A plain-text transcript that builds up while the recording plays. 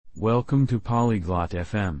Welcome to Polyglot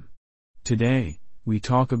FM. Today, we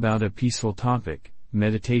talk about a peaceful topic,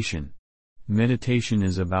 meditation. Meditation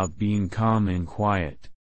is about being calm and quiet.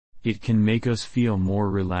 It can make us feel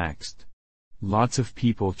more relaxed. Lots of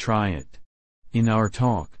people try it. In our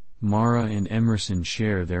talk, Mara and Emerson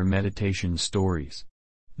share their meditation stories.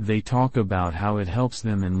 They talk about how it helps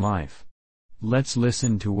them in life. Let's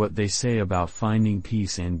listen to what they say about finding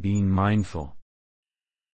peace and being mindful.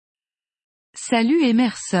 Salut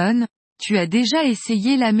Emerson, tu as déjà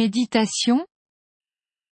essayé la méditation?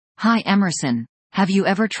 Hi Emerson, have you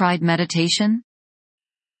ever tried meditation?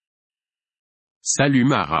 Salut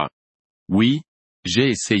Mara. Oui, j'ai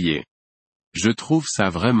essayé. Je trouve ça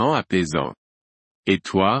vraiment apaisant. Et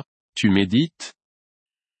toi, tu médites?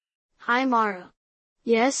 Hi Mara.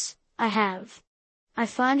 Yes, I have. I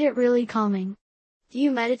find it really calming. Do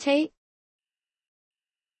you meditate?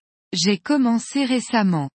 J'ai commencé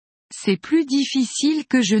récemment. C'est plus difficile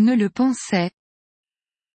que je ne le pensais.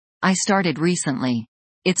 I started recently.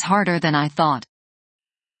 It's harder than I thought.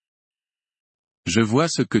 Je vois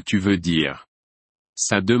ce que tu veux dire.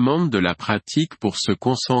 Ça demande de la pratique pour se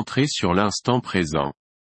concentrer sur l'instant présent.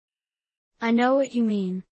 I know what you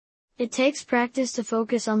mean. It takes practice to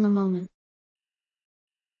focus on the moment.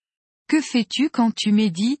 Que fais-tu quand tu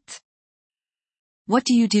médites? What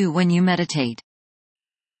do you do when you meditate?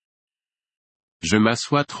 Je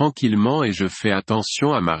m'assois tranquillement et je fais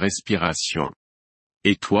attention à ma respiration.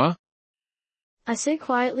 Et toi? I sit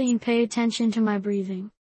quietly and pay attention to my breathing.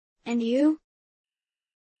 And you?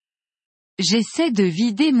 J'essaie de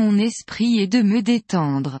vider mon esprit et de me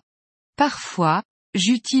détendre. Parfois,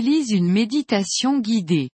 j'utilise une méditation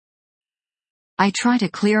guidée. I try to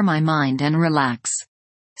clear my mind and relax.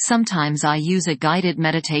 Sometimes I use a guided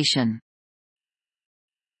meditation.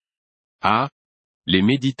 Ah, les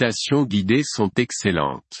méditations guidées sont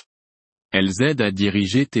excellentes. Elles aident à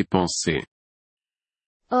diriger tes pensées.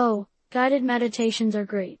 Oh, guided meditations are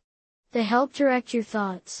great. They help direct your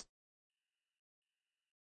thoughts.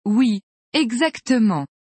 Oui, exactement.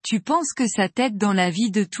 Tu penses que ça t'aide dans la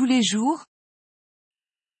vie de tous les jours?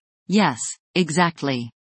 Yes,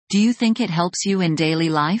 exactly. Do you think it helps you in daily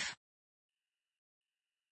life?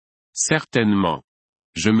 Certainement.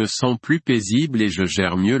 Je me sens plus paisible et je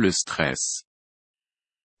gère mieux le stress.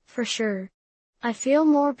 For sure. I feel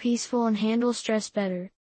more peaceful and handle stress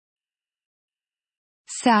better.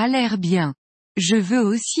 Ça a l'air bien. Je veux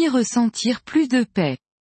aussi ressentir plus de paix.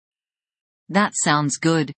 That sounds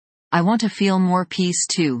good. I want to feel more peace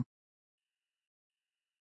too.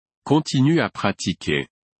 Continue à pratiquer.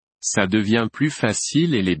 Ça devient plus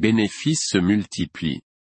facile et les bénéfices se multiplient.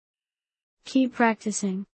 Keep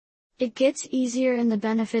practicing. It gets easier and the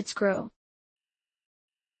benefits grow.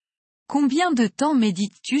 Combien de temps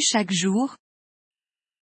médites-tu chaque jour?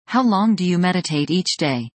 How long do you meditate each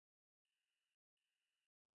day?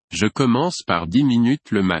 Je commence par 10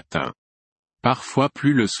 minutes le matin. Parfois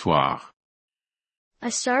plus le soir. I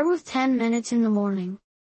start with 10 minutes in the morning.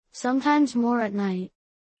 Sometimes more at night.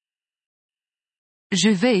 Je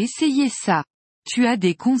vais essayer ça. Tu as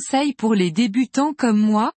des conseils pour les débutants comme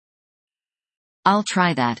moi? I'll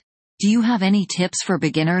try that. Do you have any tips for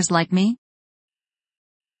beginners like me?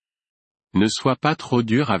 Ne sois pas trop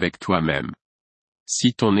dur avec toi-même.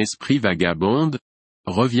 Si ton esprit vagabonde,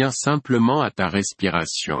 reviens simplement à ta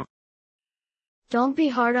respiration. Don't be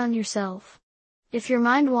hard on yourself. If your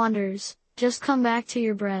mind wanders, just come back to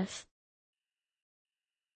your breath.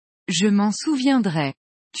 Je m'en souviendrai.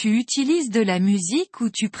 Tu utilises de la musique ou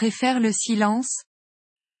tu préfères le silence?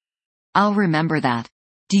 I'll remember that.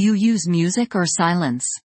 Do you use music or silence?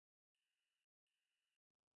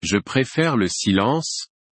 Je préfère le silence,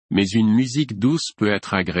 mais une musique douce peut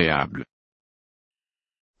être agréable.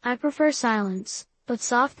 I prefer silence, but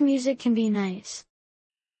soft music can be nice.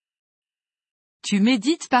 Tu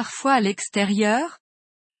médites parfois à l'extérieur?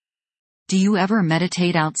 Do you ever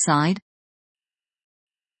meditate outside?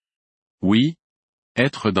 Oui.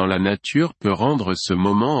 Être dans la nature peut rendre ce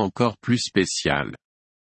moment encore plus spécial.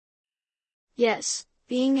 Yes,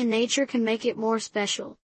 being in nature can make it more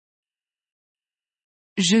special.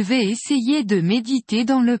 Je vais essayer de méditer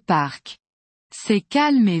dans le parc. C'est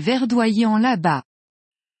calme et verdoyant là-bas.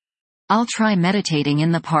 I'll try meditating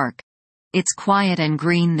in the park. It's quiet and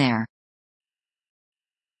green there.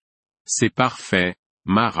 C'est parfait,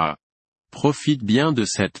 Mara. Profite bien de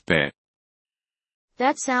cette paix.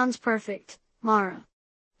 That sounds perfect, Mara.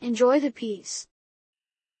 Enjoy the peace.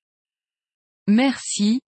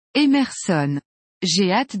 Merci, Emerson.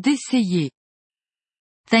 J'ai hâte d'essayer.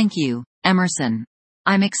 Thank you, Emerson.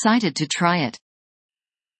 I'm excited to try it.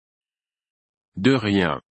 De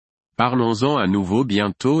rien. Parlons-en à nouveau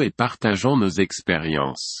bientôt et partageons nos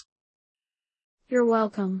expériences. You're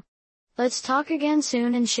welcome. Let's talk again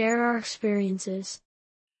soon and share our experiences.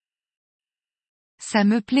 Ça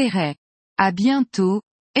me plairait. À bientôt,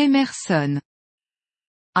 Emerson.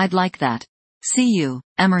 I'd like that. See you,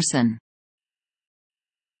 Emerson.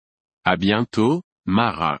 À bientôt,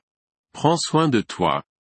 Mara. Prends soin de toi.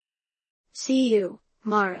 See you,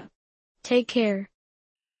 Mara. Take care.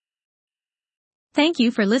 Thank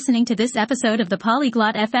you for listening to this episode of the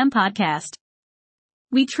Polyglot FM podcast.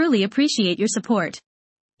 We truly appreciate your support.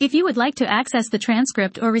 If you would like to access the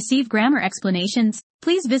transcript or receive grammar explanations,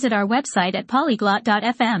 please visit our website at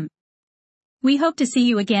polyglot.fm. We hope to see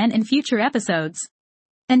you again in future episodes.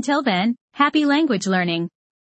 Until then, happy language learning.